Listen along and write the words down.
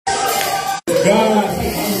God.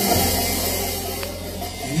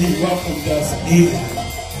 He welcomed us in.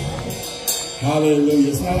 Hallelujah.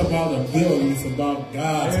 It's not about a building, it's about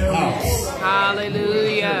God's house.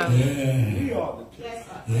 Hallelujah.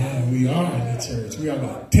 Yeah, we are the church. We are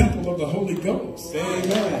the temple of the Holy Ghost.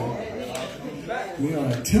 Amen. We are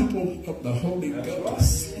a temple of the Holy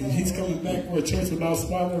Ghost. And he's coming back for a church without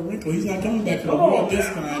spot or wrinkle. He's not coming back for the world this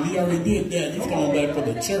time. He already did that. He's coming back for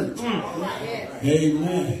the church.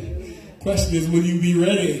 Amen. Question is, will you be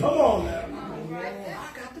ready? Come on now.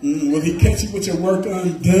 Will he catch you with your work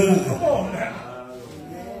undone? Come on now.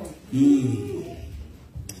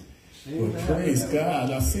 Well, praise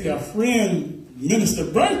God. I see our friend, Minister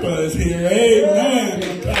Bertha, is here. Amen.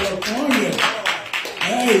 From California.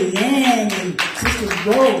 Amen. And Sister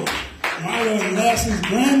Grove, Myra and Lashley's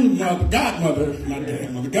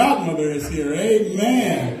godmother is here.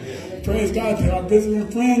 Amen. Praise God to our visiting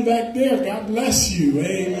friend back there. God bless you.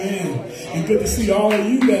 Amen. And good to see all of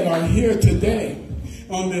you that are here today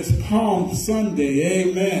on this Palm Sunday.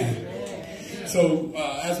 Amen. So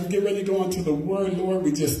as we get ready to go into the Word, Lord,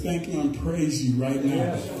 we just thank you and praise you right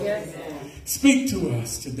now. Speak to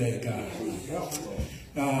us today, God.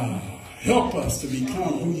 Help us to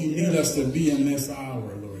become who you need us to be in this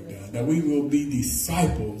hour, Lord God. That we will be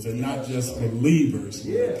disciples and not just believers,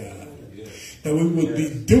 Lord God. That we would be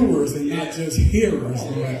doers and not just hearers,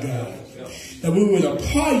 Lord God. That we would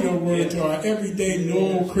apply your word to our everyday,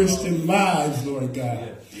 normal Christian lives, Lord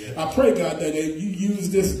God. I pray, God, that you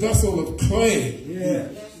use this vessel of clay,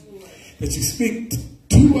 that you speak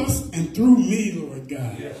to us and through me, Lord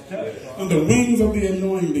God. On the wings of the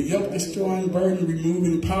anointing, the yoke-destroying,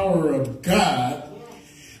 burden-removing power of God,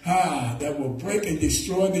 that will break and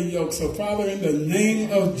destroy the yoke. So, Father, in the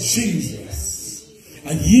name of Jesus,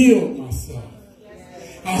 I yield myself.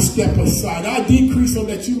 I step aside. I decrease so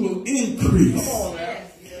that you will increase.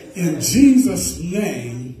 In Jesus'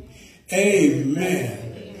 name, amen.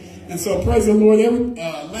 And so, praise the Lord.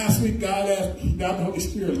 Last week, God, the Holy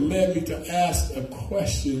Spirit led me to ask a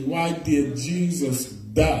question. Why did Jesus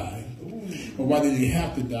die? Or why did he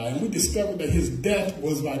have to die? And we discovered that his death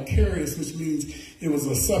was vicarious, which means it was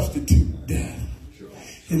a substitute death.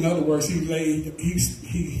 In other words, he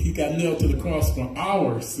got nailed to the cross for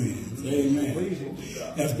our sins. Amen.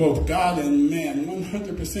 As both God and man,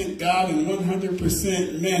 100% God and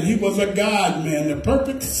 100% man. He was a God man, the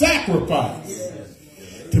perfect sacrifice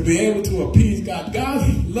to be able to appease God. God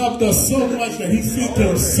loved us so much that he sent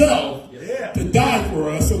himself to die for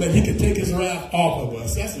us so that he could take his wrath off of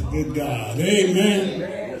us. That's a good God.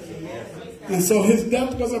 Amen. And so his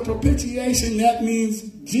death was a propitiation. That means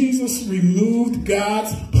Jesus removed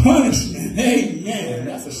God's punishment. Amen.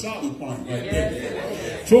 That's a shouting point right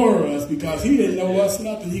there for us, because he didn't know us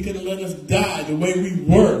nothing. He could have let us die the way we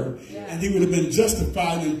were, and he would have been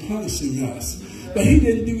justified in punishing us. But he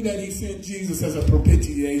didn't do that. He sent Jesus as a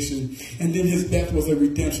propitiation, and then his death was a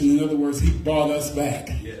redemption. In other words, he bought us back.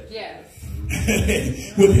 Yes.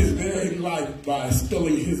 With his very life by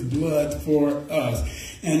spilling his blood for us.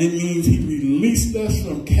 And it means he released us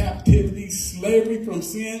from captivity, slavery, from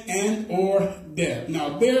sin, and or death.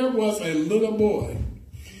 Now, there was a little boy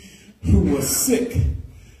who was sick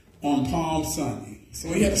on Palm Sunday. So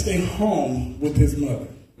he had to stay home with his mother.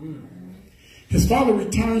 His father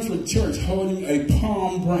returned from church holding a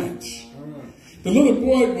palm branch. The little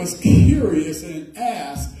boy was curious and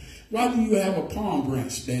asked, "Why do you have a palm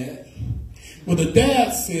branch, Dad?" Well, the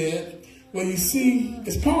dad said, "Well, you see,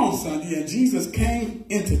 it's Palm Sunday, and Jesus came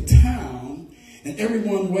into town, and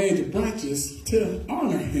everyone waved branches to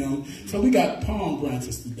honor him, so we got palm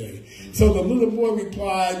branches today." So the little boy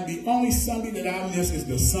replied, "The only Sunday that I miss is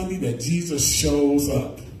the Sunday that Jesus shows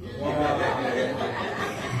up."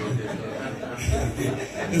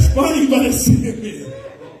 It's funny, but it's serious.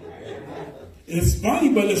 It's funny,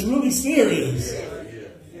 but it's really serious.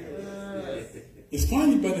 It's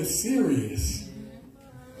funny, but it's serious.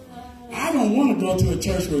 I don't want to go to a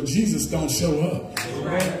church where Jesus don't show up.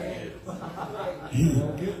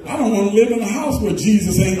 I don't want to live in a house where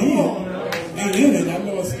Jesus ain't in it. I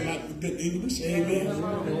know it's not good English. Amen.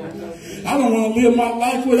 I don't want to live my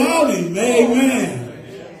life without him. Amen.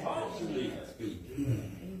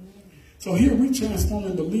 So here we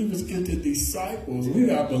transforming believers into disciples.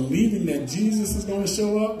 We are believing that Jesus is going to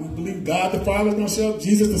show up. We believe God the Father is going to show up.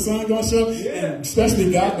 Jesus the Son is going to show up. And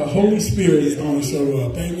especially God the Holy Spirit is going to show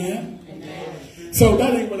up. Amen. So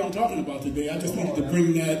that ain't what I'm talking about today. I just wanted to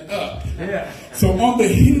bring that up. So on the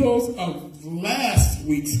heels of last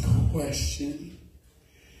week's question,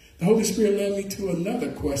 the Holy Spirit led me to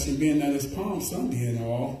another question, being that it's Palm Sunday and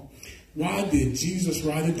all. Why did Jesus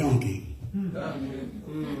ride a donkey?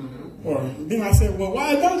 Or then I said, well,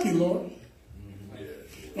 why a donkey, Lord?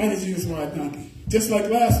 Why did Jesus ride a donkey? Just like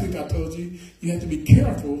last week I told you, you have to be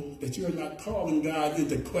careful that you're not calling God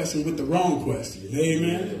into question with the wrong question.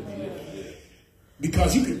 Amen?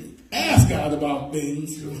 Because you can ask God about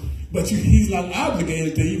things, but he's not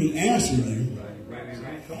obligated to even answer you.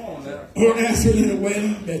 Or answer it in a way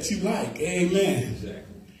that you like. Amen.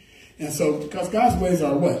 And so, because God's ways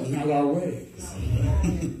are what? Not our ways.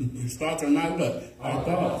 His thoughts are not what? Our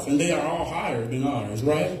thoughts. And they are all higher than ours,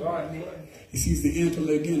 right? He sees the end from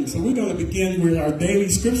the beginning. So we're going to begin where our daily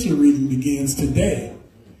scripture reading begins today.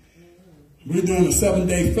 We're doing a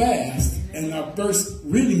 7-day fast, and our first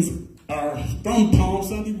readings are from Palm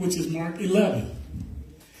Sunday, which is Mark 11.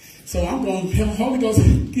 So I'm going to have Holy Ghost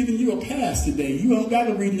giving you a pass today. You don't got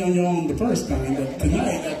to read it on your own the first time, but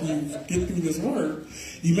tonight, after you get through this word,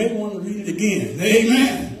 you may want to read it again.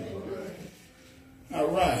 Amen. All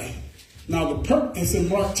right. Now, it's in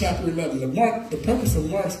Mark chapter 11. The purpose of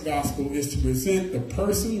Mark's gospel is to present the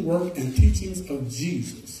person, work, and teachings of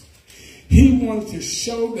Jesus. He wanted to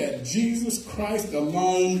show that Jesus Christ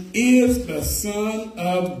alone is the Son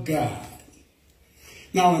of God.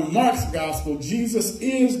 Now, in Mark's gospel, Jesus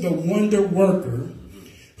is the wonder worker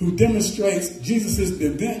who demonstrates Jesus'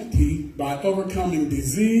 divinity by overcoming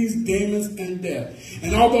disease, demons, and death.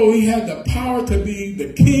 And although he had the power to be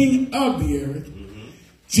the king of the earth,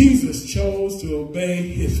 Jesus chose to obey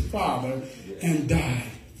his Father and die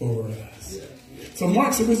for us. So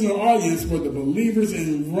Mark's original audience were the believers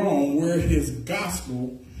in Rome where his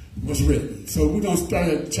gospel was written. So we're going to start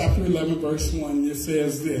at chapter 11, verse 1. It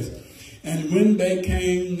says this. And when they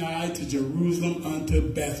came nigh to Jerusalem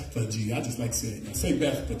unto Bethphage, I just like saying that. Say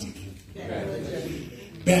Bethphage.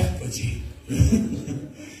 Bethphage.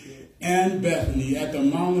 And Bethany at the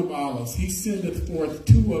Mount of Olives, he sendeth forth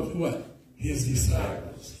two of what? His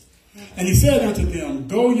disciples. And he said unto them,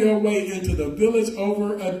 go your way into the village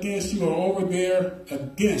over against you, or over there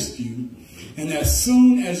against you. And as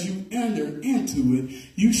soon as you enter into it,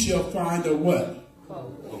 you shall find a what?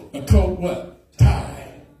 A coat what?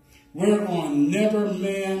 Tied. Whereon never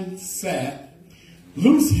man sat,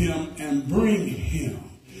 loose him and bring him.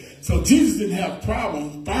 So Jesus didn't have a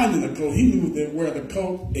problem finding the coat. He knew that where the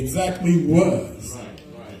coat exactly was.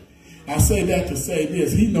 I say that to say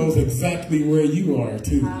this. He knows exactly where you are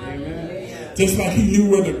too. Amen. Just like he knew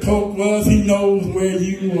where the coat was, he knows where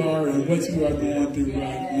you are and what you are going through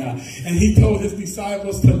right now. And he told his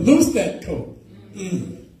disciples to loose that coat.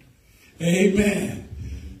 Amen.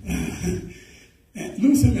 And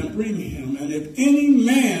loose him and bring him. And if any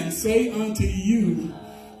man say unto you,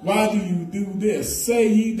 why do you do this? Say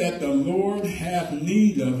ye that the Lord hath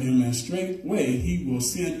need of him, and straightway he will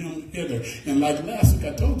send him hither. And like last week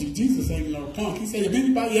I told you, Jesus ain't no punk. He said, if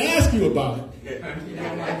anybody asks you about it,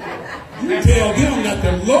 you tell them that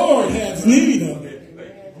the Lord has need of it.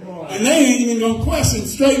 And they ain't even going to question.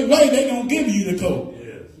 Straightway they going to give you the coat.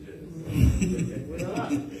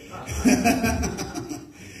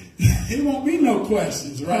 There won't be no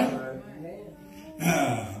questions, right?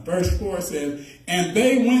 Verse 4 says, and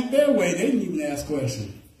they went their way. They didn't even ask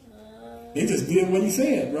questions. They just did what he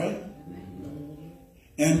said, right?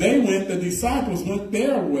 And they went, the disciples went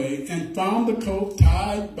their way and found the coat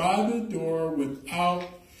tied by the door without,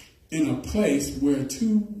 in a place where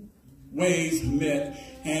two ways met,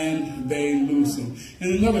 and they loosed him.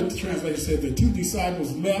 And another translation said the two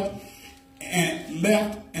disciples left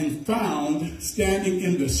and found standing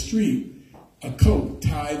in the street a coat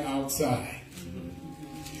tied outside.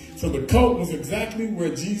 So the coat was exactly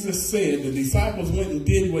where Jesus said. The disciples went and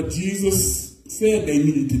did what Jesus said they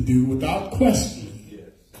needed to do without question.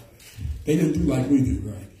 They didn't do like we do,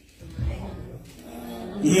 right?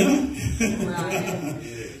 Yeah?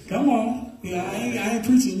 Come on. Yeah, I ain't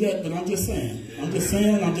preaching yet, but I'm just saying. I'm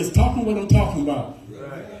just talking what I'm talking about.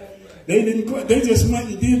 They didn't. They just went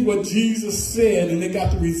and did what Jesus said, and they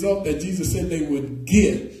got the result that Jesus said they would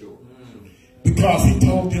get. Because he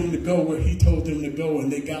told them to go where he told them to go,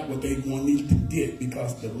 and they got what they wanted to get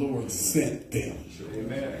because the Lord sent them.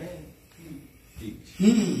 Amen.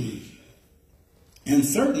 And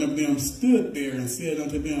certain of them stood there and said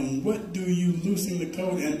unto them, what do you loosen the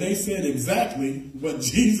coat? And they said exactly what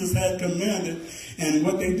Jesus had commanded, and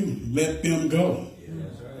what they do, let them go.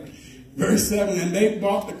 Verse 7, and they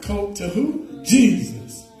brought the coat to who?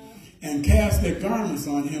 Jesus. And cast their garments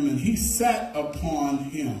on him, and he sat upon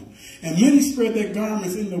him. And many spread their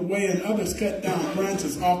garments in the way, and others cut down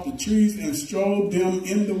branches off the trees and strode them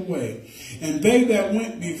in the way. And they that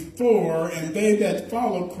went before and they that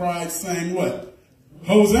followed cried, saying what?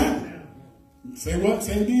 Hosanna. Say what?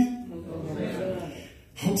 Say it again.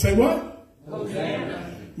 Hosanna. Say what?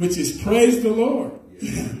 Hosanna. Which is praise the Lord.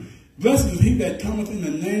 Blessed is he that cometh in the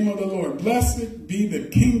name of the Lord. blessed be the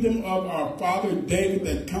kingdom of our father David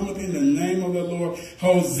that cometh in the name of the Lord.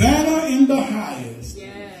 Hosanna in the highest.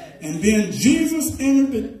 Yes. And then Jesus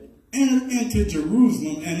entered into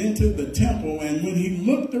Jerusalem and into the temple. And when he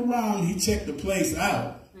looked around, he checked the place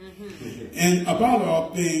out. And about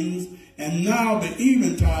all things, and now the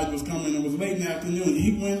eventide was coming. It was late in the afternoon.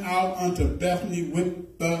 He went out unto Bethany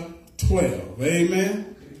with the 12.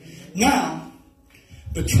 Amen. Now,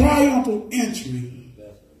 the triumphal entry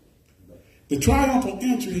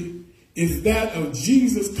is that of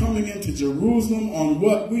Jesus coming into Jerusalem on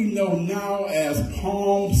what we know now as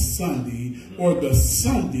Palm Sunday, or the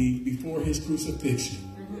Sunday before his crucifixion.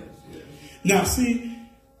 Now, see,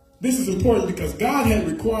 this is important because God had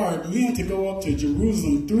required men to go up to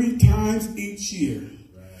Jerusalem 3 times each year.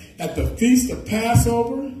 At the Feast of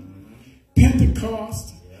Passover,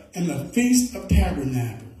 Pentecost, and the Feast of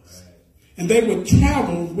Tabernacles. And they would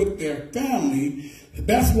travel with their family.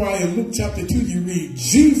 That's why in Luke chapter 2 you read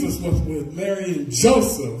Jesus was with Mary and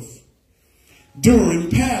Joseph during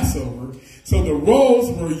Passover. So the roads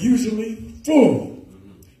were usually full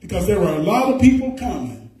because there were a lot of people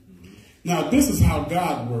coming. Now, this is how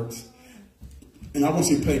God works. And I want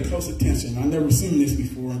you to pay close attention. I've never seen this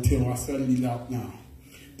before until I studied it out now.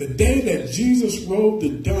 The day that Jesus rode the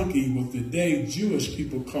donkey was the day Jewish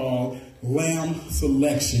people called Lamb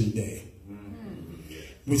Selection Day,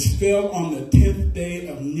 which fell on the 10th day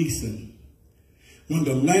of Nisan, when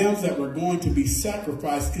the lambs that were going to be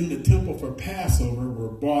sacrificed in the temple for Passover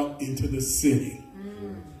were brought into the city.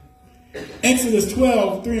 Exodus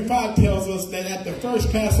 12, 3 and 5 tells us that at the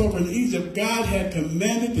first Passover in Egypt, God had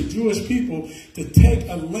commanded the Jewish people to take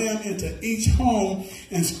a lamb into each home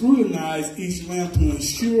and scrutinize each lamb to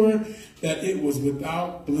ensure that it was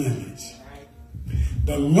without blemish.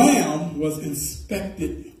 The lamb was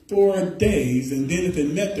inspected 4 days, and then if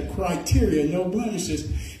it met the criteria, no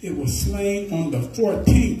blemishes, it was slain on the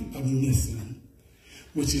 14th of Nisan,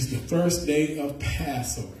 which is the first day of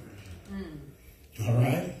Passover. All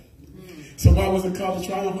right? So why was it called the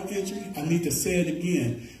triumphal entry? I need to say it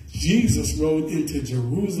again. Jesus rode into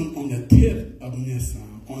Jerusalem on the 10th of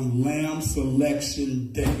Nisan, on Lamb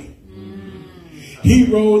Selection Day. He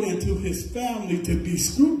rode into his family to be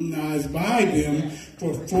scrutinized by them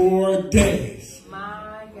for 4 days.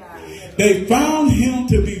 My God. They found him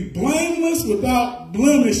to be blameless, without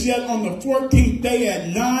blemish, yet on the 14th day at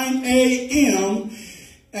 9 a.m.,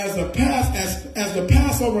 as the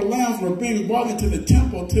Passover lambs were being brought into the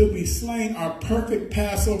temple to be slain, our perfect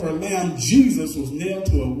Passover lamb, Jesus, was nailed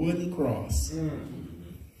to a wooden cross.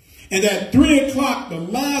 And at 3 o'clock, the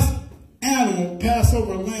last animal,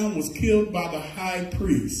 Passover lamb, was killed by the high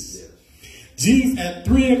priest. Jesus, at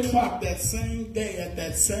 3 o'clock that same day, at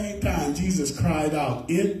that same time, Jesus cried out,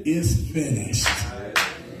 "It is finished."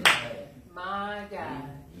 My God.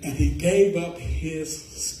 And he gave up his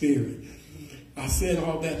spirit. I said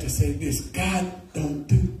all that to say this: God don't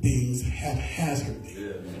do things haphazardly.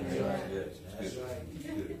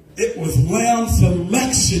 It was Lamb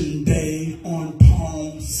Selection Day on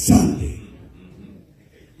Palm Sunday,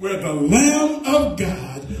 where the Lamb of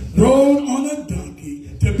God rode on a donkey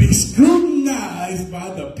to be scrutinized by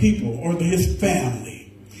the people or his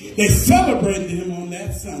family. They celebrated him on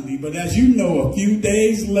that Sunday, but as you know, a few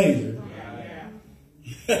days later,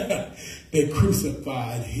 they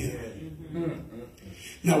crucified him.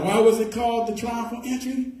 Now, why was it called the triumphal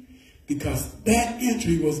entry? Because that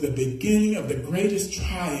entry was the beginning of the greatest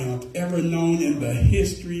triumph ever known in the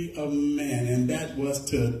history of man, and that was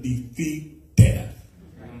to defeat death.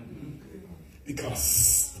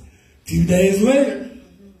 Because a few days later,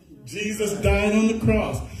 Jesus died on the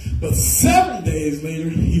cross, but 7 days later,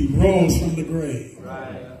 he rose from the grave.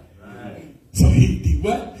 So he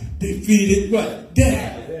what? Defeated what?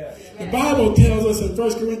 Death. The Bible tells us in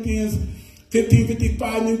 1 Corinthians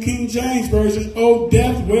 15:55, New King James Version, "O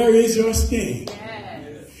death, where is your sting?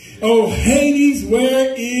 O Hades,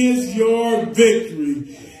 where is your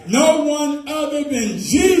victory? No one other than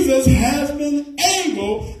Jesus has been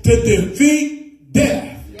able to defeat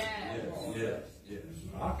death."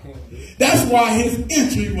 That's why his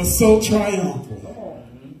entry was so triumphal.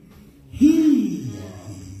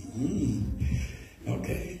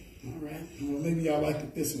 Okay, all right. Well, maybe y'all like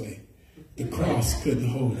it this way. The cross couldn't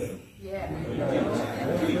hold him.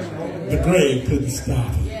 The grave couldn't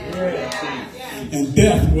stop him. And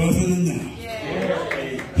death wasn't enough.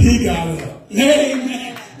 He got up.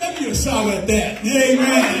 Amen. Let me shout at that.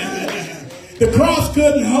 Amen. The cross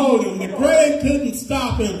couldn't hold him. The grave couldn't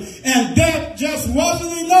stop him. And death just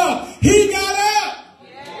wasn't enough. He got up.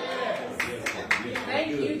 Thank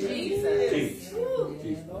you, Jesus.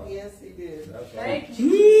 Yes, he did. Thank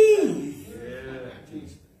you.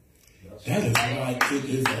 That is why it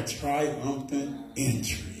is a triumphant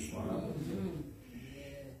entry.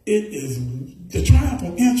 The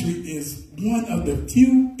triumphal entry is one of the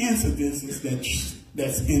few incidences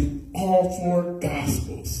that's in all four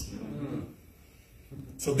Gospels.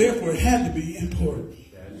 So therefore, it had to be important.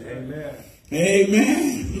 Amen.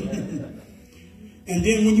 Amen. And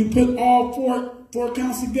then when you put all four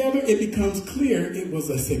accounts together, it becomes clear it was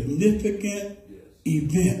a significant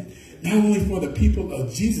event, not only for the people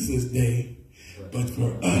of Jesus' day, but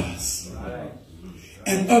for us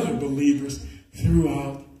and other believers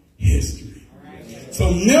throughout history.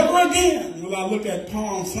 So never again will I look at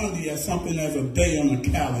Palm Sunday as something as a day on the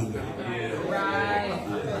calendar.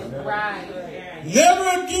 Right. Never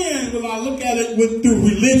again will I look at it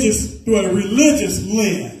through a religious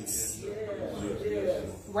lens.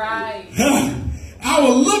 Right. I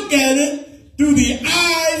will look at it through the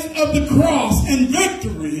eyes of the cross and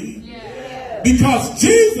victory, because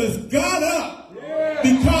Jesus got up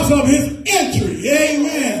because of his entry.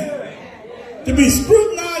 Amen. To be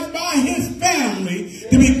scrutinized by his family,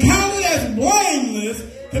 to be counted as blameless,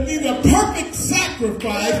 to be the perfect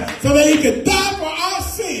sacrifice so that he could die for our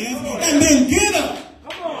sins and then get up.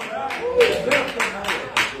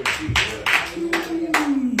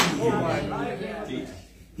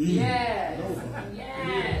 Yes.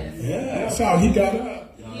 Yeah, that's how he got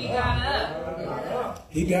up. He got up.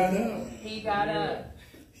 He got up. He got up.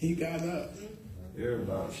 He got up.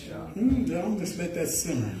 Everybody shout. I'm just let that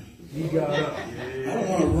simmer. He got up. I don't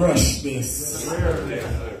want to rush this.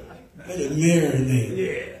 Let it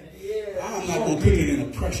marinate. I'm not going to cook it in a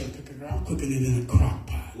pressure cooker. I'm cooking it in a crock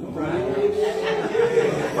pot.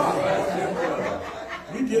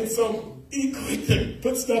 We get so quick to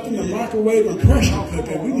put stuff in the microwave and pressure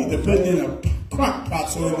cooker. We need to put it in a crock pot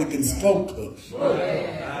so that we can slow cook.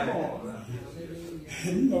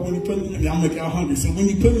 And you know, when you put it, I'll make y'all hungry. So when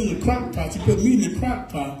you put it in the crock pot, you put meat in the crock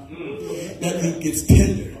pot, that meat gets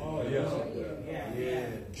tender.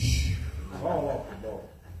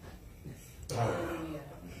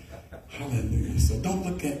 Hallelujah. So don't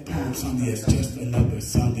look at Palm Sunday as just another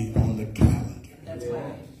Sunday on the calendar. That's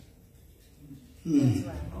right.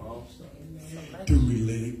 Through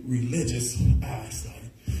religious eyesight,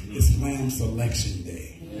 it's Lamb Selection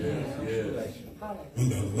Day. When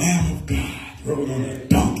the Lamb of God rode on a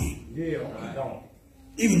donkey.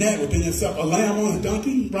 Even that within itself, a lamb on a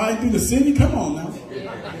donkey riding through the city? Come on now.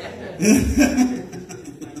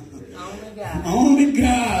 Only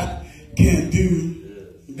God can do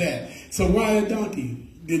that. So why a donkey?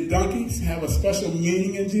 Did donkeys have a special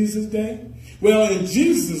meaning in Jesus' day? Well, in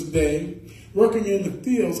Jesus' day, working in the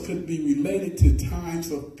fields could be related to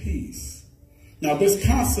times of peace. Now, this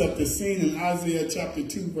concept is seen in Isaiah chapter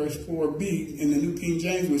 2, verse 4b in the New King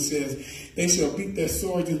James, which says, "They shall beat their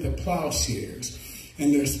swords into plowshares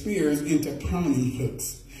and their spears into pruning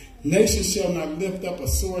hooks. Nation shall not lift up a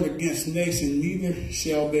sword against nation, neither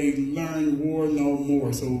shall they learn war no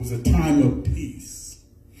more." So it was a time of peace.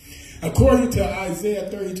 According to Isaiah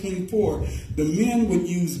 30:24, the men would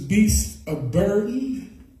use beasts of burden,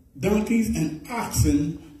 donkeys, and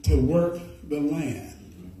oxen to work the land.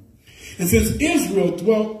 And since Israel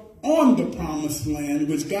dwelt on the promised land,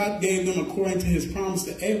 which God gave them according to his promise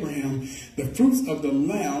to Abraham, the fruits of the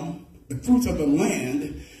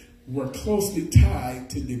land were closely tied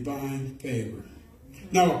to divine favor.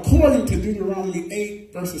 Now, according to Deuteronomy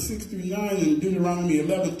 8, verses 6 through 9, and Deuteronomy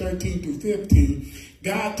 11, 13 through 15,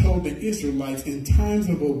 God told the Israelites in times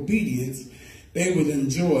of obedience, they would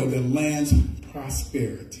enjoy the land's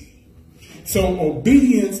prosperity. So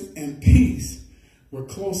obedience and peace were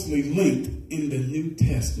closely linked in the New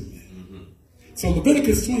Testament. So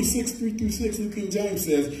Leviticus 26, 3 through 6, New King James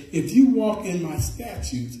says, "If you walk in my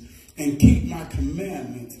statutes and keep my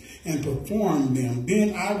commandments and perform them,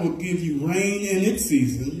 then I will give you rain in its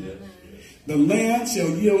season. The land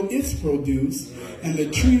shall yield its produce, and the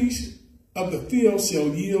trees of the field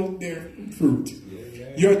shall yield their fruit.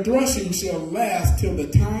 Your threshing shall last till the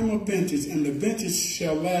time of vintage, and the vintage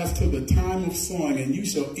shall last till the time of sowing, and you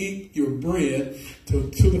shall eat your bread to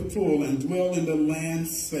the full and dwell in the land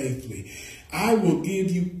safely. I will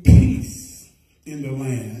give you peace in the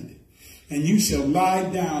land, and you shall lie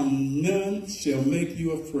down, none shall make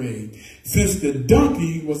you afraid." Since the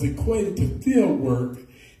donkey was equated to field work,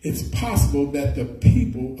 it's possible that the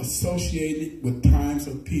people associated with times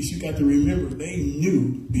of peace, you got to remember, they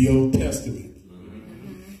knew the Old Testament.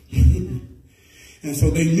 And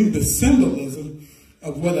so they knew the symbolism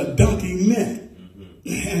of what a donkey meant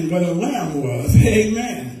and what a lamb was.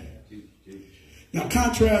 Amen. Now,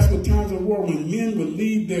 contrast with times of war when men would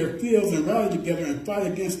leave their fields and rally together and fight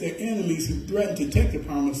against their enemies who threatened to take the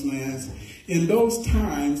promised lands. In those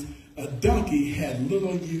times, a donkey had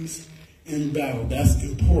little use in battle. That's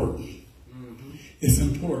important. It's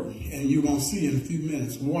important. And you're going to see in a few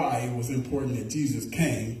minutes why it was important that Jesus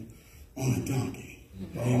came on a donkey.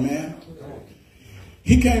 Amen.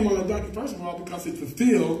 He came on a donkey, first of all, because it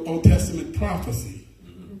fulfilled Old Testament prophecy.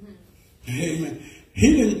 Amen.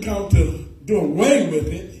 He didn't come to do away with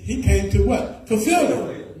it. He came to what? Fulfill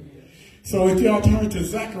it. So if y'all turn to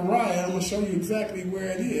Zechariah, I'm going to show you exactly where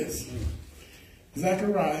it is.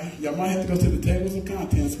 Zechariah. Y'all might have to go to the tables of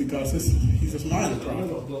contents because he's a minor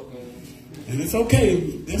prophet. And it's okay.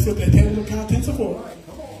 That's what that table of contents are for.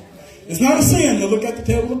 It's not a sin to look at the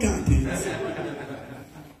table of contents.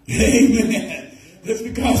 Amen. Just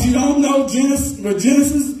because you don't know Genesis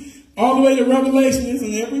all the way to Revelation is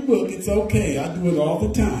in every book, it's okay. I do it all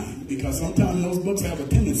the time because sometimes those books have a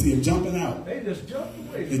tendency of jumping out. They just jump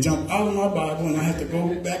away. They jump out of my Bible and I have to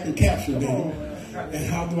go back and capture them. And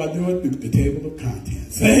how do I do it? Through the table of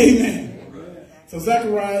contents. Amen. So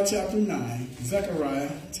Zechariah chapter 9.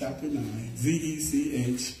 Zechariah chapter 9.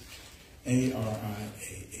 Zechariah.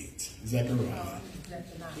 Zechariah.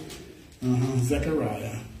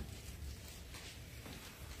 Zechariah.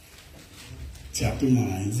 Chapter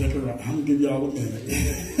 9. Zechariah. I'm going to give y'all a minute.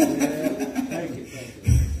 Thank you.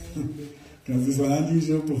 Because it's an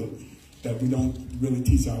unusual book that we don't really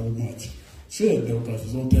teach all that much. Should, though, because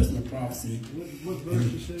it's Old Testament prophecy. What verse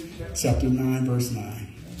you say? Chapter 9, verse 9.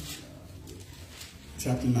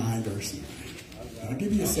 Chapter 9, verse 9. I'll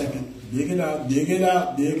give you a second. Dig it out, dig it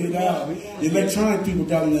out, dig it out. The electronic people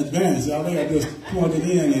got an advantage. All they got to do is plug it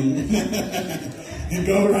in and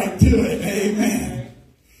go right to it. Amen.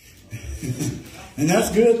 And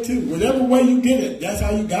that's good too. Whatever way you get it, that's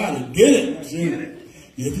how you got it. Get it.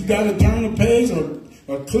 If you got to turn the page or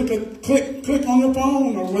click on the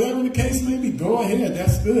phone or whatever the case may be, go ahead.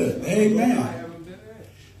 That's good. Amen.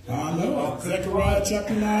 I know. Zechariah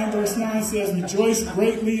chapter 9 verse 9 says, "Rejoice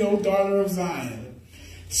greatly, O daughter of Zion.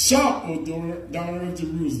 Shout, O daughter of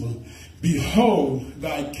Jerusalem. Behold,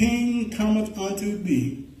 thy king cometh unto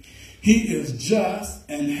thee. He is just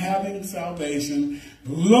and having salvation,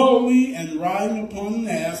 lowly and riding upon an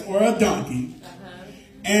ass or a donkey,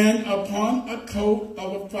 and upon a coat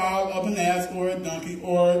of a foal of an ass or a donkey,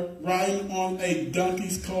 or riding on a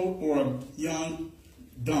donkey's coat or a young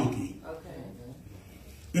donkey."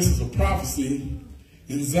 This is a prophecy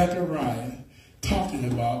in Zechariah talking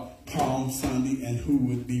about Palm Sunday and who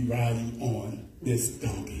would be riding on this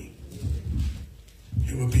donkey.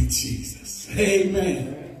 It would be Jesus.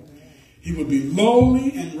 Amen. He would be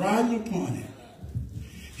lowly and riding upon it.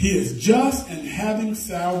 He is just and having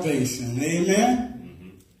salvation.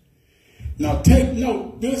 Amen. Now take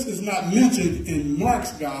note, this is not mentioned in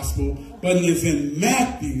Mark's gospel, but it is in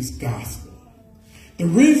Matthew's gospel. The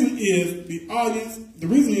reason is the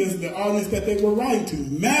audience that they were writing to.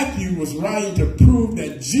 Matthew was writing to prove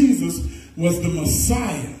that Jesus was the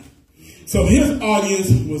Messiah. So his audience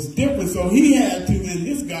was different. So he had to, in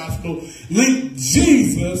his gospel, link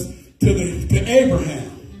Jesus to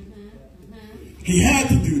Abraham. He had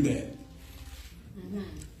to do that.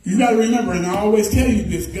 You got to remember, and I always tell you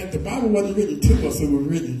this, that the Bible wasn't written to us, it was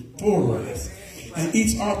written for us. And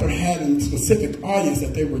each author had a specific audience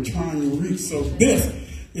that they were trying to reach. So this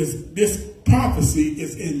prophecy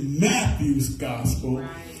is in Matthew's gospel,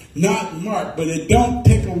 not Mark. But it don't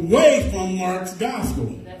take away from Mark's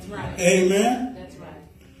gospel. That's right. Amen. That's right.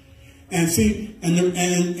 And see, and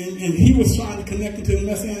he was trying to connect it to the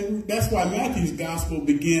Messianic group. That's why Matthew's gospel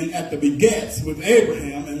began at the begats with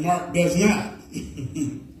Abraham, and Mark does not.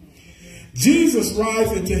 Jesus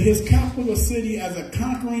rides into his capital city as a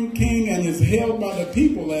conquering king and is hailed by the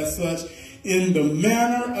people as such in the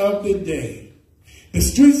manner of the day. The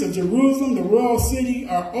streets of Jerusalem, the royal city,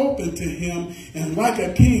 are open to him, and like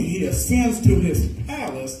a king, he ascends to his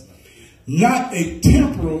palace, not a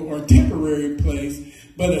temporal or temporary place,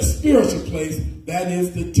 but a spiritual place, that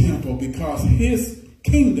is the temple, because his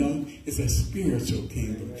kingdom is a spiritual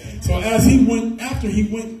kingdom. So after he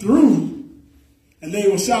went through, and they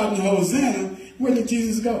were shouting Hosanna, where did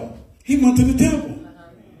Jesus go? He went to the temple.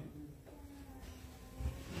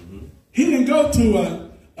 He didn't go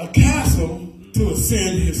to a castle to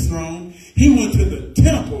ascend his throne. He went to the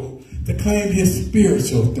temple to claim his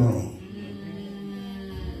spiritual throne.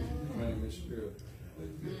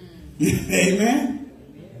 Amen.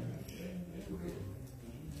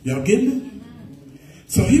 Y'all getting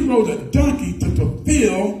it? So he rode a donkey to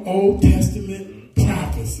fulfill Old Testament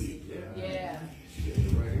prophecy.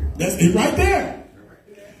 That's it right there.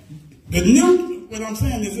 What I'm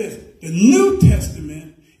saying is this. The New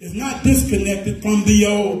Testament is not disconnected from the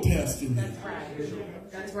Old Testament. That's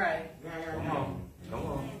right. That's right. Come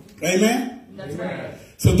on. Amen? That's right.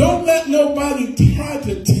 So don't let nobody try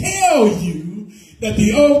to tell you that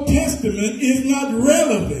the Old Testament is not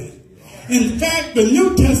relevant. In fact, the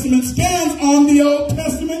New Testament stands on the Old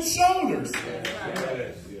Testament shoulders.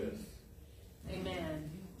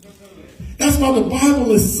 Amen. That's why the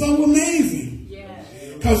Bible is so amazing.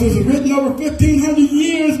 Because it was written over 1,500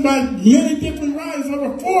 years by many different writers,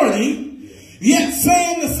 over 40, yet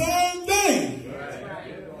saying the same thing.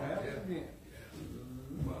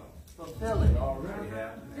 Fulfill it.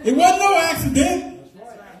 It wasn't no accident.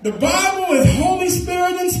 The Bible is Holy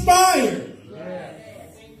Spirit inspired.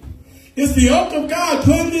 It's the oak of God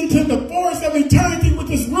planted into the forest of eternity with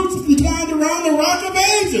its roots entwined around the rock of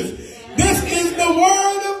ages. This is the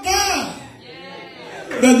Word of God.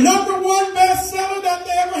 The #1 bestseller that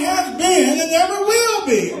there ever has been and ever will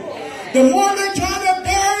be. The more they try to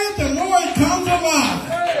bury it, the more it comes alive.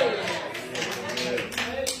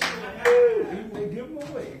 They give them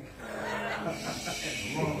away.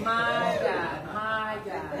 My God. My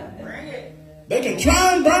God. They can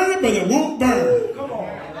try and burn it, but it won't burn. Come on.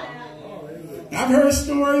 I've heard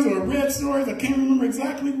stories or read stories, I can't remember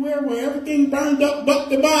exactly where everything burned up but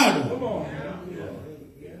the Bible. Come on.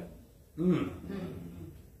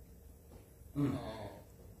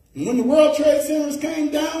 And when the World Trade Centers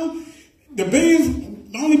came down, the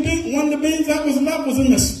only one of the beams that was left was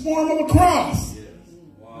in the form of a cross.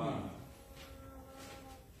 Wow.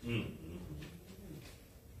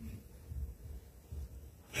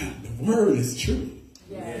 The Word is true.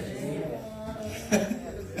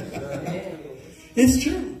 It's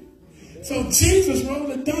true. So Jesus rode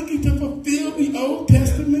a donkey to fulfill the Old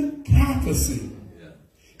Testament prophecy.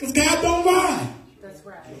 Because God don't lie. That's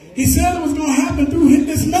right. He said it was going to happen through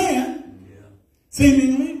this man,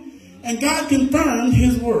 seemingly, and God confirmed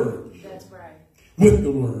his word That's right. with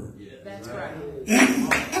the word. That's right.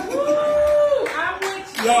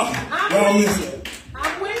 Y'all I'm with you. miss it.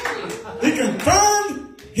 I'm with you. He confirmed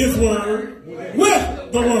his word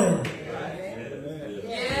with the word.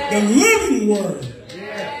 The living word.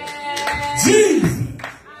 Jesus.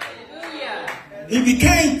 Hallelujah. He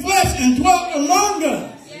became flesh and dwelt among us.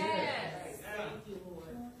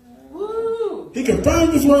 Woo. He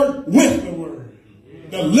confirmed his word with the word.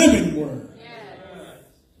 The living word.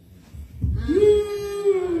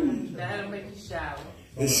 That'll make you shower.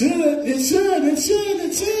 It should.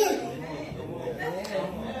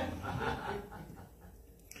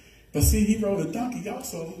 But see, he rode a donkey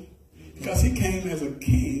also because he came as a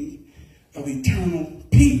king of eternal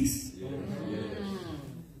peace.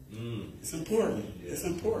 It's important. It's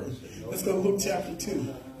important. Let's go to Luke chapter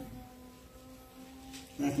 2.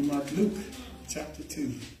 Matthew, Mark, Luke chapter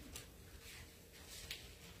 2.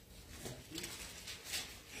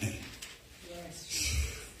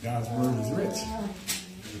 God's word is rich.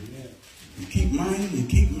 You keep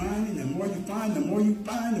mining, the more you find, the more you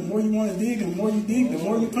find, the more you want to dig, and the more you dig, the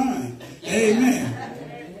more you find. Amen.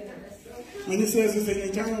 When it says it's an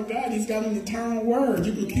eternal God, he's got an eternal word.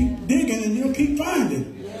 You can keep digging and you'll keep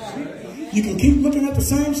finding. You can keep looking at the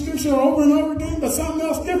same scripture over and over again, but something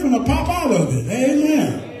else different will pop out of it.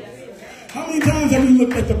 Amen. How many times have you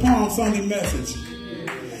looked at the Palm Sunday message?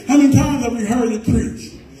 How many times have you heard it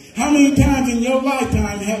preached? How many times in your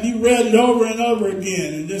lifetime have you read it over and over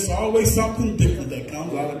again? And there's always something different that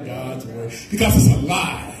comes out of God's word. Because it's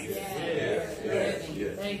alive. Thank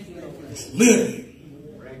you. It's living.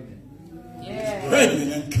 It's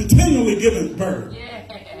pregnant and continually giving birth.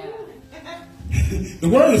 The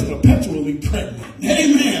word is perpetually pregnant.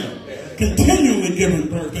 Amen. Continually giving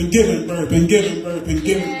birth and giving birth and giving birth and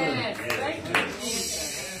giving birth.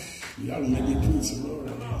 Y'all make me preach a little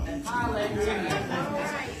bit.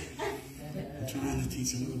 I'm trying to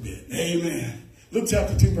teach a little bit. Amen. Luke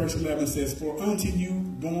chapter 2 verse 11 says, "For unto you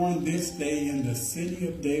born this day in the city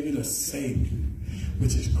of David a Savior,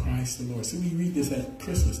 which is Christ the Lord." So we read this at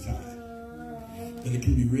Christmas time. But it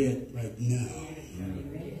can be read right now.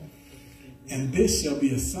 "And this shall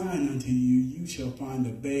be a sign unto you. You shall find a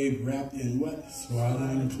babe wrapped in" what?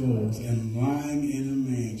 "Swaddling clothes and lying in a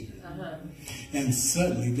manger." And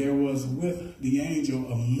suddenly there was with the angel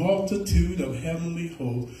a multitude of heavenly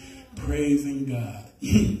hosts praising God.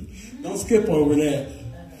 Don't skip over that.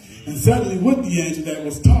 And suddenly with the angel that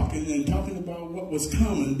was talking about what was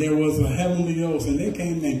coming, there was a heavenly host, and they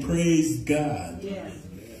came and praised God.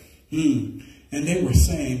 And they were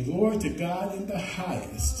saying, "Glory to God in the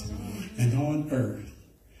highest, and on earth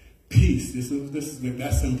peace." That's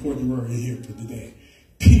an important word in here for today.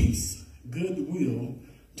 Peace, goodwill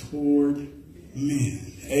toward men.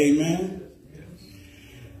 Amen.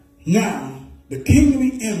 Now, the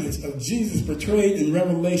kingly image of Jesus portrayed in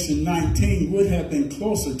Revelation 19 would have been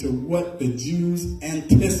closer to what the Jews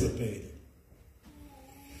anticipated.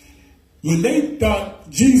 When they thought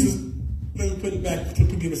Jesus, let me put it back to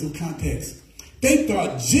give it some context. They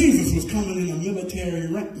thought Jesus was coming in a military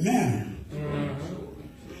manner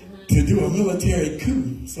to do a military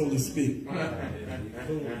coup, so to speak.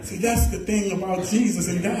 See, that's the thing about Jesus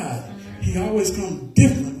and God. He always comes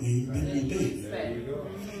differently than you think.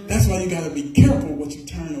 That's why you got to be careful what you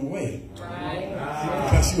turn away.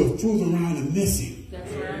 Because you will fool around and miss him.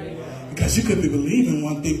 Because you could be believing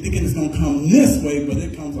one thing, thinking it's going to come this way, but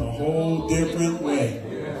it comes a whole different way.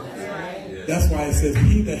 That's why it says,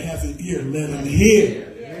 he that has an ear, let him hear.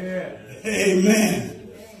 Amen.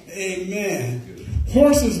 Amen.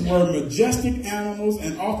 Horses were majestic animals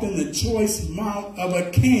and often the choice mount of a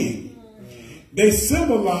king. They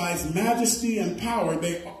symbolized majesty and power.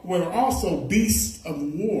 They were also beasts of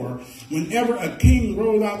war. Whenever a king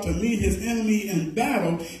rode out to meet his enemy in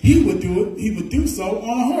battle, he would do so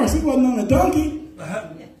on a horse. He wasn't on a donkey.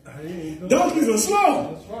 Donkeys are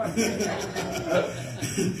slow.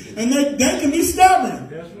 And they can be stubborn.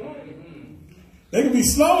 They can be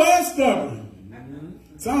slow and stubborn.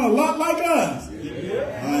 Sound a lot like us.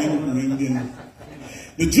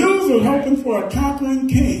 The Jews were hoping for a conquering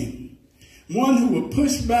king, one who would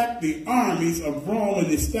push back the armies of Rome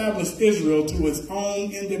and establish Israel to its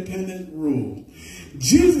own independent rule.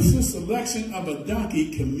 Jesus' selection of a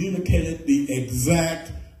donkey communicated the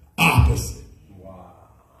exact opposite. Wow.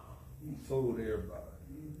 He fooled everybody.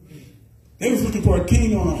 They was looking for a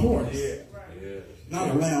king on a horse, Yeah. not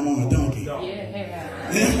a lamb on a donkey.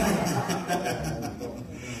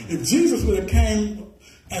 If Jesus would have came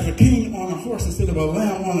as a king on a horse instead of a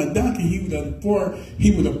lamb on a donkey, he would have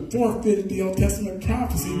forfeited the Old Testament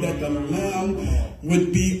prophecy that the lamb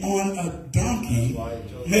would be on a donkey.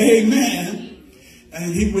 Amen.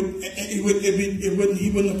 And he wouldn't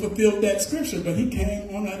have fulfilled that scripture, but he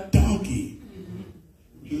came on a donkey.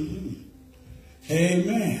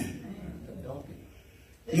 Amen.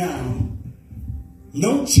 Now,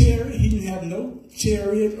 no chariot, he didn't have no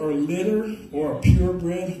chariot or litter or a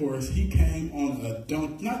purebred horse. He came on a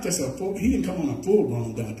donkey, not just he didn't come on a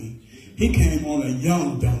full-grown donkey. He came on a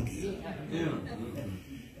young donkey.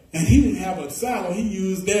 And he didn't have a saddle. He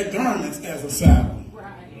used their garments as a saddle.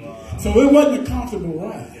 So it wasn't a comfortable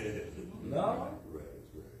ride.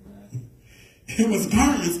 It was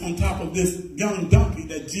garments on top of this young donkey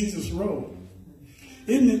that Jesus rode.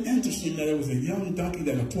 Isn't it interesting that it was a young donkey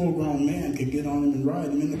that a full-grown man could get on him and ride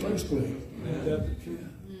him in the first place?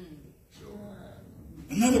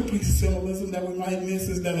 Another piece of symbolism that we might miss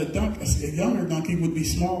is that a younger donkey would be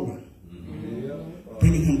smaller,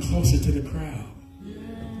 bringing him closer to the crowd,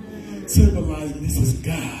 symbolizing this is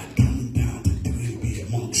God coming down to do and be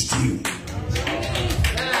amongst you.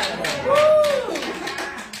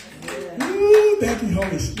 Woo, thank you,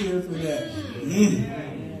 Holy Spirit, for that.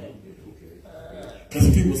 Because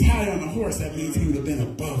if he was high on a horse, that means he would have been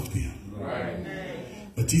above them.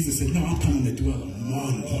 But Jesus said, no, I'm coming to dwell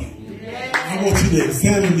among you. I want you to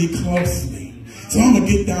examine me closely. So I'm going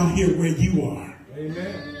to get down here where you are.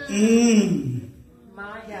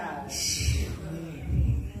 My God.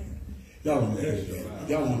 Y'all want to hear that.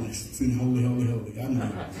 Y'all want to sing holy, holy, holy. I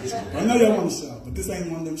know y'all want to shout, but this ain't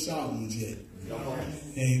one of them shoutings yet.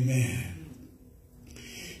 Amen.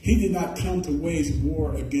 He did not come to wage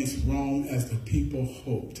war against Rome as the people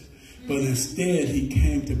hoped, but instead he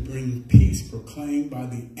came to bring peace proclaimed by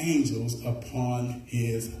the angels upon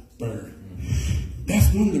his birth.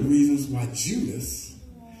 That's one of the reasons why Judas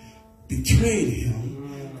betrayed him,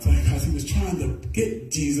 because he was trying to get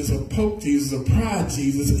Jesus or poke Jesus or prod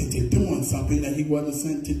Jesus into doing something that he wasn't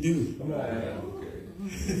sent to do.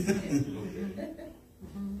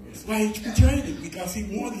 That's why he betrayed him, because he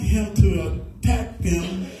wanted him to attack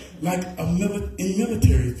them like in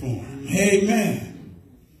military form. Amen.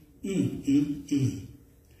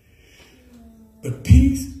 The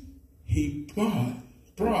peace he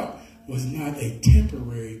brought was not a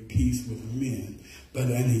temporary peace with men, but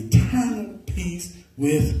an eternal peace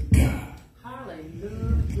with God.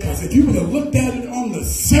 Hallelujah. Because if you would have looked at it on the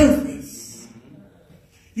surface,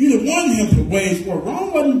 you'd have wanted him to wage war.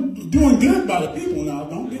 Rome wasn't doing good by the people now,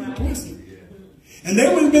 don't get it twisted. And he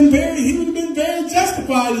would have been very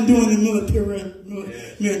justified in doing the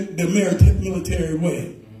military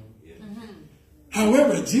way.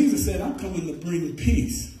 However, Jesus said, I'm coming to bring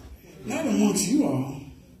peace, not amongst you all,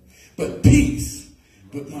 but peace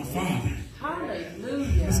with my Father.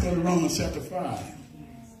 Hallelujah. Let's go to Romans chapter 5.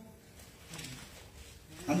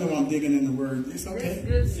 I know I'm digging in the word. It's okay.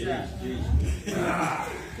 Good stuff.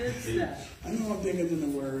 Good stuff. I know I'm digging in the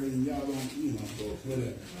word, and y'all don't,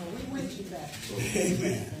 whatever. We with you back.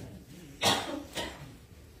 Amen.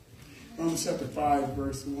 Romans chapter 5,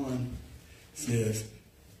 verse 1 says,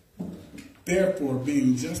 Therefore,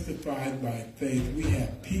 being justified by faith, we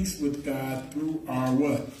have peace with God through our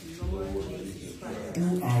what? Lord Jesus Christ.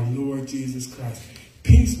 Through our Lord Jesus Christ.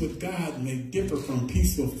 Peace with God may differ from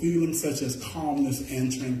peaceful feelings such as calmness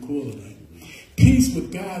and tranquility. Peace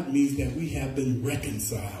with God means that we have been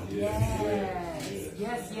reconciled. Yes.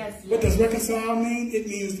 What does reconcile mean? It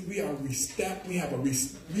means we have a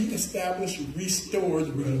reestablished, restored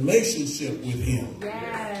relationship with Him.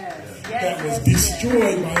 That was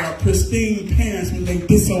destroyed by our pristine parents when they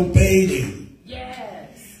disobeyed Him.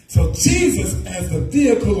 So Jesus, as the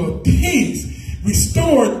vehicle of peace,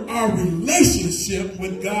 restored our relationship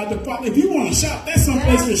with God the Father. If you want to shout, that's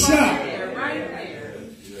someplace to shout.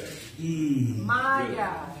 My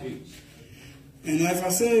God. And as I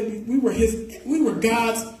said, we were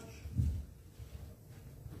God's.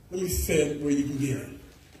 Let me say it where you can get it.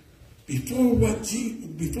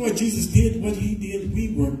 Before Jesus did what He did,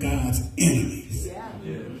 we were God's enemies.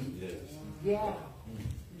 Yeah.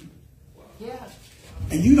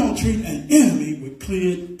 And you don't treat an enemy with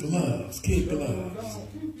kid gloves.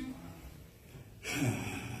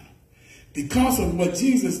 Because of what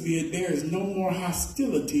Jesus did, there is no more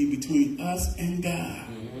hostility between us and God.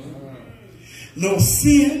 No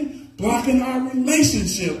sin blocking our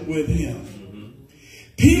relationship with Him.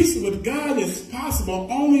 Peace with God is possible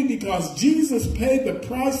only because Jesus paid the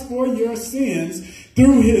price for your sins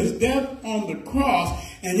through His death on the cross,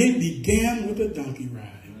 and it began with a donkey ride.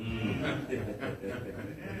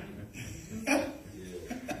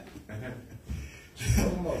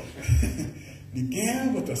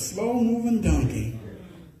 Began with a slow-moving donkey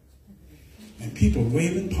and people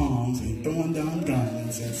waving palms and throwing down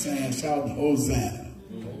garments and saying, shouting, Hosanna.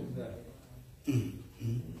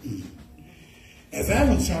 As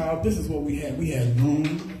Adam's child, this is what we had. We had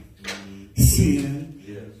ruin, sin,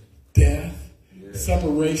 death,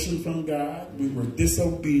 separation from God. We were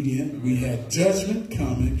disobedient. We had judgment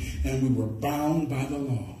coming, and we were bound by the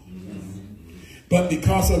law. But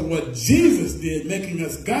because of what Jesus did, making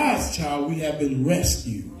us God's child, we have been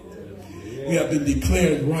rescued. We have been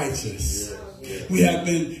declared righteous. We have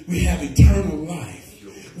eternal life.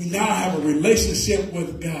 We now have a relationship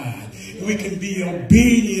with God. We can be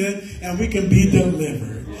obedient and we can be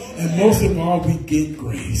delivered. And most of all, we get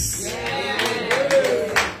grace.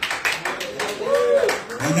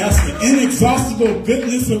 And that's the inexhaustible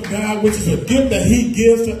goodness of God, which is a gift that He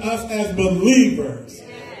gives to us as believers.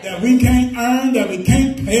 That we can't earn, that we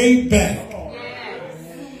can't pay back.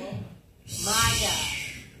 My God.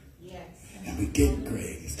 And we get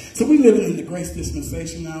grace. So we living in the grace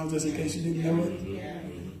dispensation now, just in case you didn't know it.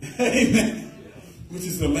 Amen. Which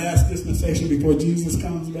is the last dispensation before Jesus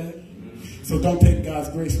comes back. So don't take God's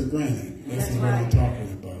grace for granted. That's what I'm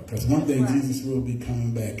talking about. Because one day Jesus will be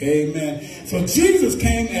coming back. Amen. So Jesus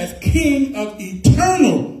came as King of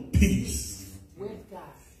eternal peace. With God.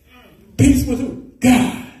 Peace with who?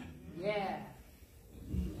 God.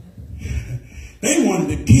 They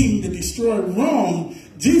wanted a king to destroy Rome.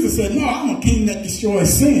 Jesus said, no, I'm a king that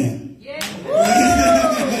destroys sin.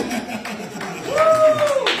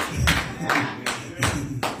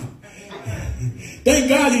 Thank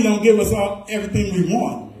God He don't give us everything we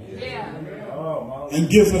want. And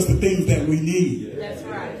gives us the things that we need. That's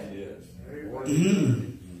right.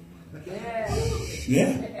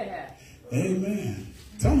 Yeah. Amen.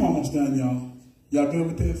 So I'm almost done, y'all. Y'all good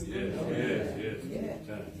with this?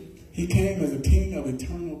 He came as a king of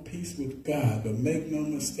eternal peace with God, but make no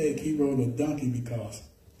mistake, He rode a donkey because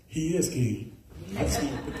He is king. I just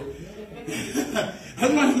want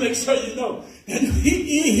to make sure you know. And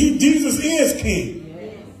Jesus is king.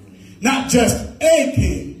 Not just a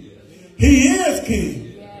king. He is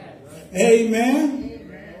king. Amen.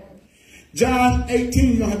 John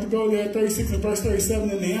 18, you don't have to go there, 36 and verse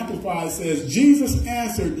 37 in the Amplified says, Jesus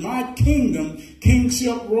answered, my kingdom,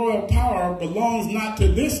 kingship, royal power belongs not to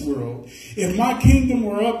this world. If my kingdom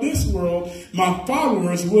were of this world, my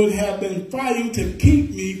followers would have been fighting to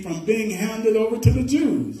keep me from being handed over to the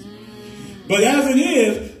Jews. But as it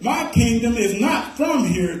is, my kingdom is not from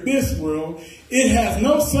here, this world. It has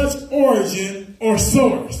no such origin or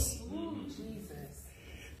source.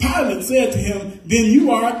 Pilate said to him, then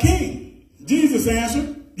you are a king. Jesus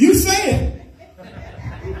answered, you say it.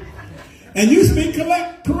 And you speak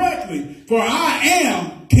correctly, for I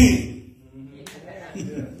am king.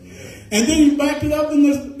 And then he backed it up in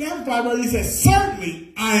the Amplified where he said,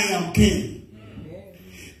 certainly I am king.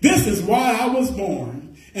 This is why I was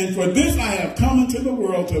born. And for this I have come into the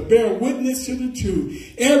world to bear witness to the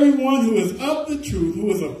truth. Everyone who is of the truth, who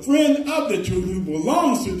is a friend of the truth, who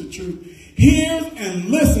belongs to the truth, hears and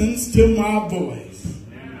listens to my voice.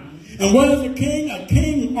 And what is a king? A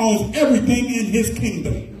king owns everything in his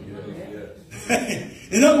kingdom.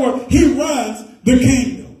 In other words, he runs the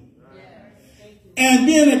kingdom. And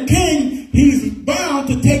being a king, he's bound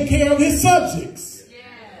to take care of his subjects.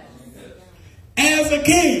 As a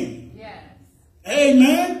king.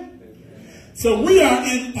 Amen. So we are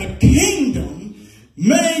in a kingdom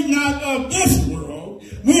made not of this world.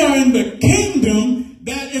 We are in the kingdom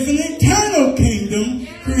that is an eternal kingdom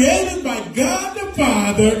created by God the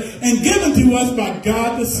Father and given to us by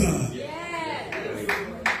God the Son.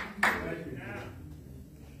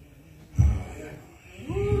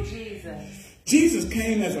 Jesus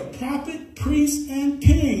came as a prophet, priest, and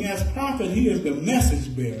king. As prophet, he is the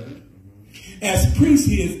message bearer. As priest,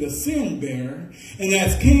 he is the sin bearer. And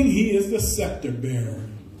as king, he is the scepter bearer.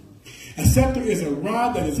 A scepter is a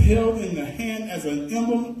rod that is held in the hand as an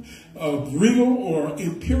emblem of regal or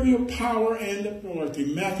imperial power and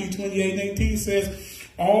authority. Matthew 28:18 says,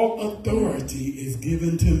 all authority is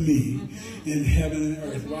given to me in heaven and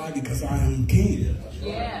earth. Why? Because I am king.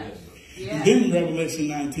 And then Revelation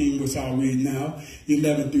 19, which I'll read now,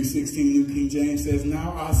 11 through 16, New King James says,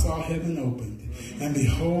 now I saw heaven opened, and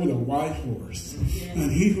behold, a white horse.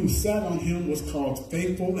 And he who sat on him was called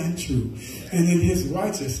Faithful and True. And in his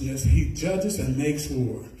righteousness he judges and makes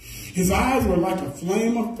war. His eyes were like a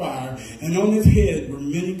flame of fire, and on his head were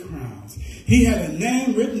many crowns. He had a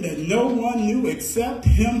name written that no one knew except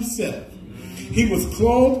himself. He was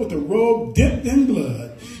clothed with a robe dipped in blood,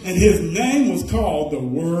 and his name was called the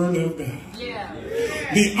Word of God.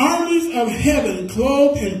 The armies of heaven,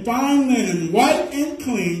 clothed in fine linen, white and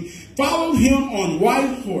clean, followed him on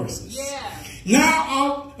white horses. Now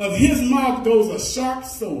out of his mouth goes a sharp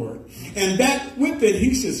sword, and that with it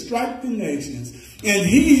he should strike the nations. And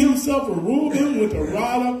he himself will rule them with a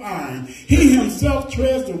rod of iron. He himself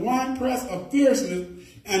treads the winepress of fierceness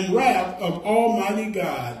and wrath of Almighty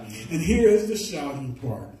God. And here is the shouting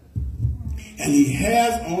part. And he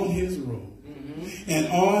has on his robe and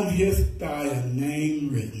on his thigh a name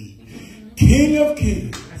written, King of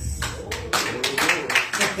Kings.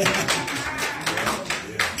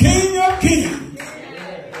 King of Kings.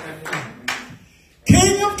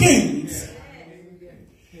 King of Kings.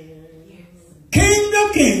 King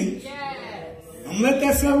of Kings. I'm going to let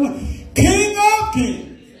that settle in. King of Kings.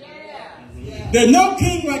 There's no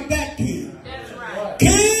king like that king.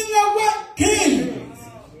 King of what? Kings.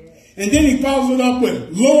 And then he follows it up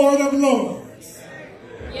with Lord of Lords.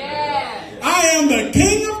 I am the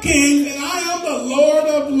King of Kings and I am the Lord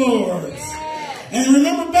of Lords. And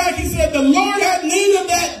remember back, he said the Lord had need of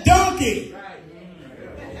that donkey.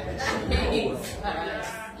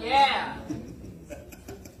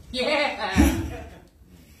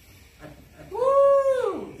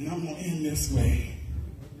 Woo! And I'm going to end this way.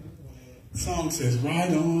 The song says,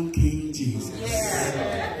 ride on, King Jesus.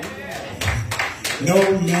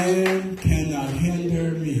 No man cannot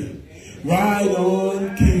hinder me. Ride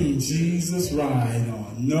on, King Jesus, ride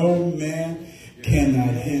on. No man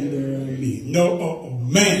cannot hinder me. No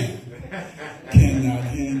man cannot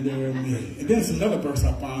hinder me. And then there's another verse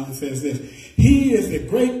I found that says this. He is the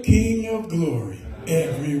great King of glory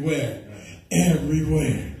everywhere.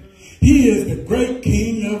 Everywhere. He is the great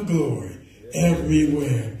King of glory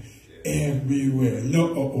everywhere. Everywhere.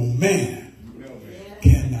 No man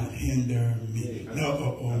cannot hinder me.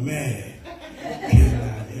 No man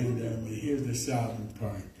cannot hinder me. Here's the shouting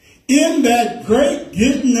part. In that great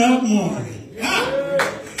getting up morning.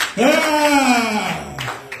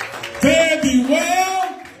 Fare thee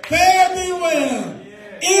well, fare thee well.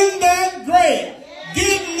 In that great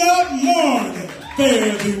getting up morning.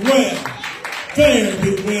 Fare thee well, fare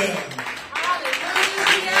thee well.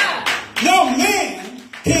 No man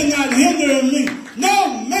cannot hinder me.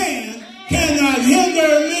 No man cannot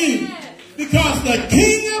hinder me. Because the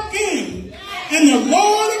King of Kings and the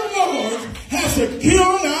Lord of Lords has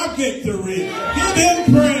secured our victory. Give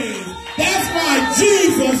him praise. That's why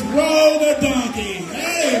Jesus rode a donkey.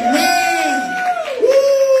 Amen. Woo.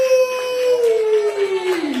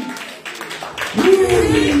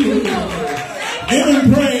 Woo. Give him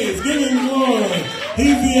praise. Give him glory.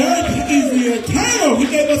 He's the eternal. He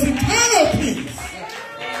gave us eternal peace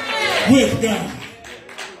with God.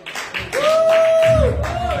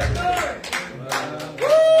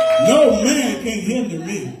 No man can hinder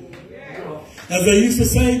me. As they used to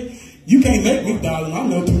say, you can't make me, darling. I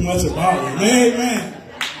know too much about it. Amen.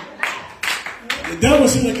 The devil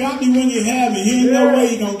should have got me when you had me. He ain't no way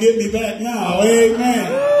he's going to get me back now. Amen.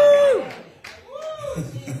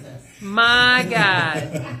 My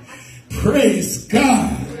God. Praise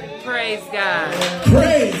God. Praise God.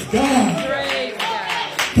 Praise God. Praise God.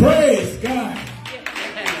 Praise God.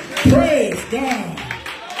 Praise God.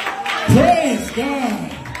 Praise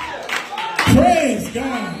God. Praise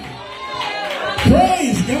God.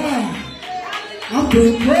 God. I'm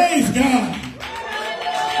through. Praise God.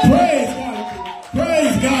 Praise God.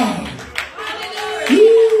 Praise God.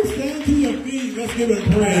 You stand to your feet. Let's give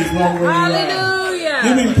him praise while we're alive. Hallelujah.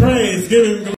 Give him praise. Give him